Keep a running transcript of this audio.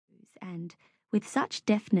and, with such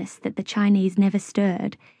deftness that the Chinese never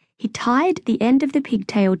stirred, he tied the end of the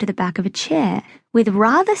pigtail to the back of a chair, with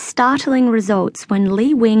rather startling results when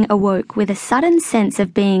Li Wing awoke with a sudden sense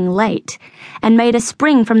of being late and made a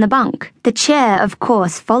spring from the bunk. The chair, of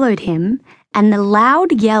course, followed him, and the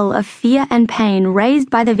loud yell of fear and pain raised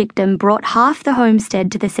by the victim brought half the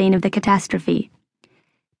homestead to the scene of the catastrophe.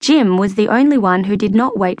 Jim was the only one who did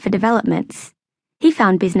not wait for developments. He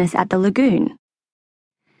found business at the lagoon.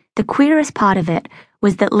 The queerest part of it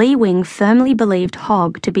was that Li Wing firmly believed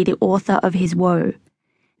Hogg to be the author of his woe.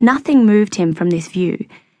 Nothing moved him from this view,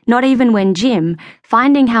 not even when Jim,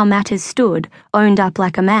 finding how matters stood, owned up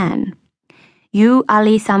like a man. "You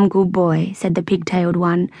Ali some good boy," said the pig-tailed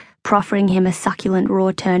one, proffering him a succulent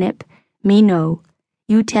raw turnip. "Me no.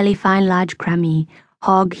 You telly fine large crammy.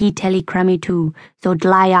 Hogg he telly crammy too, so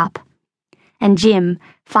dly up." And Jim,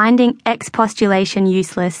 finding expostulation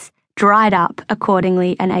useless, dried up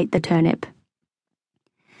accordingly and ate the turnip.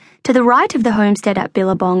 To the right of the homestead at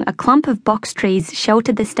Billabong, a clump of box trees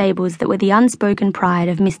sheltered the stables that were the unspoken pride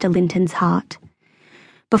of Mr. Linton's heart.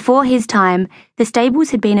 Before his time, the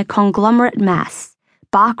stables had been a conglomerate mass,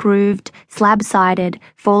 bark-roofed, slab-sided,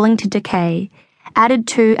 falling to decay, added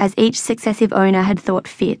to as each successive owner had thought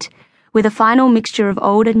fit, with a final mixture of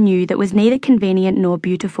old and new that was neither convenient nor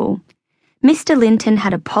beautiful. Mr. Linton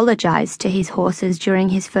had apologized to his horses during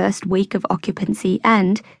his first week of occupancy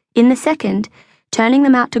and, in the second, turning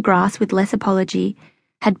them out to grass with less apology,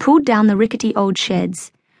 had pulled down the rickety old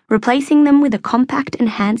sheds, replacing them with a compact and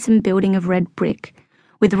handsome building of red brick,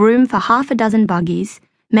 with room for half a dozen buggies,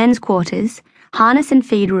 men's quarters, harness and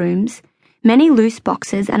feed rooms, many loose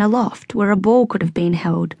boxes and a loft where a ball could have been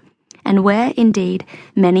held, and where, indeed,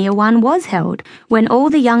 many a one was held, when all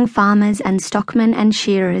the young farmers and stockmen and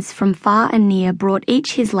shearers from far and near brought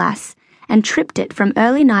each his lass and tripped it from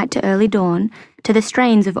early night to early dawn to the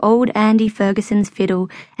strains of old Andy Ferguson's fiddle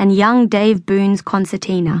and young Dave Boone's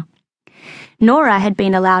concertina. Nora had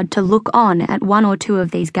been allowed to look on at one or two of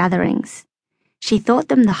these gatherings. She thought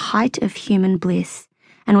them the height of human bliss,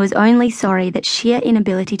 and was only sorry that sheer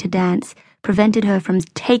inability to dance prevented her from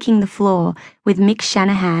taking the floor with Mick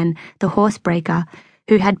Shanahan, the horsebreaker,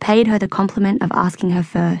 who had paid her the compliment of asking her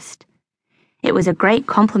first. It was a great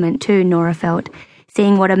compliment, too, Nora felt,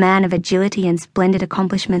 seeing what a man of agility and splendid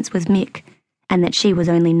accomplishments was Mick, and that she was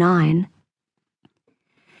only 9.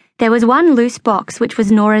 There was one loose box which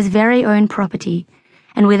was Nora's very own property,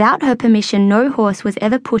 and without her permission no horse was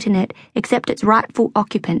ever put in it except its rightful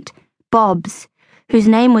occupant, Bob's, whose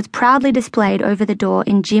name was proudly displayed over the door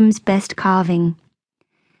in Jim's best carving.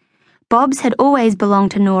 Bob's had always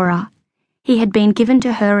belonged to Nora. He had been given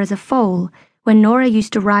to her as a foal, when Nora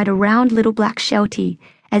used to ride a round little black sheltie,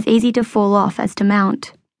 as easy to fall off as to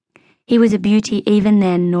mount. He was a beauty even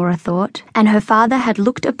then, Nora thought, and her father had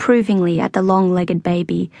looked approvingly at the long-legged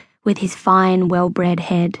baby, with his fine, well-bred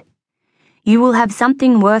head. "You will have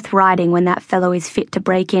something worth riding when that fellow is fit to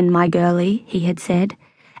break in, my girlie," he had said,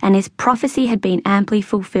 and his prophecy had been amply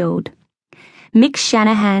fulfilled. Mick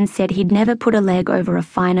Shanahan said he'd never put a leg over a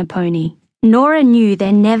finer pony. Nora knew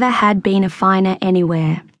there never had been a finer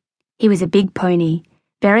anywhere. He was a big pony,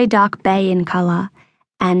 very dark bay in colour,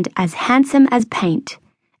 and as handsome as paint,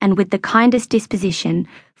 and with the kindest disposition,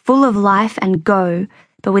 full of life and go,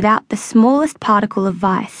 but without the smallest particle of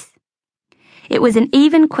vice. It was an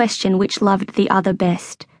even question which loved the other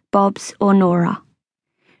best, Bob's or Nora.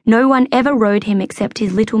 No one ever rode him except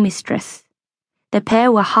his little mistress. The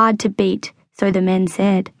pair were hard to beat, so the men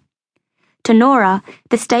said. To Nora,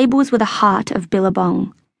 the stables were the heart of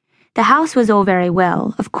Billabong. The house was all very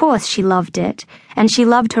well, of course she loved it, and she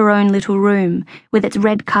loved her own little room, with its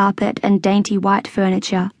red carpet and dainty white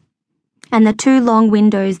furniture, and the 2 long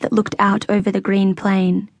windows that looked out over the green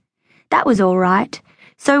plain. That was all right.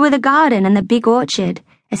 So were the garden and the big orchard,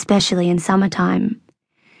 especially in summertime.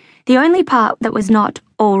 The only part that was not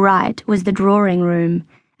all right was the drawing room,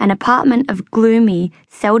 an apartment of gloomy,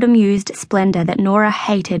 seldom-used splendour that Nora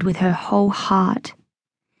hated with her whole heart.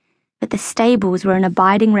 But the stables were an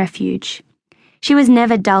abiding refuge. She was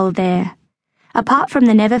never dull there. Apart from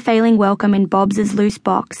the never-failing welcome in Bob's loose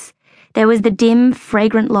box, there was the dim,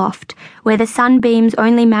 fragrant loft, where the sunbeams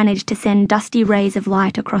only managed to send dusty rays of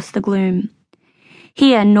light across the gloom.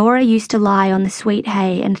 Here Nora used to lie on the sweet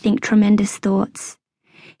hay and think tremendous thoughts.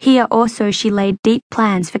 Here also she laid deep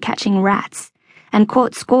plans for catching rats, and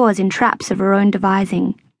caught scores in traps of her own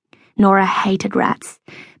devising. Nora hated rats,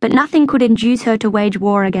 but nothing could induce her to wage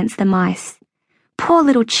war against the mice. "Poor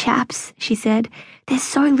little chaps," she said, "they're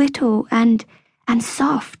so little and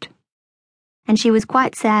soft." And she was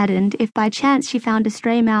quite saddened if by chance she found a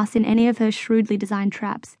stray mouse in any of her shrewdly designed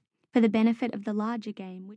traps, for the benefit of the larger game.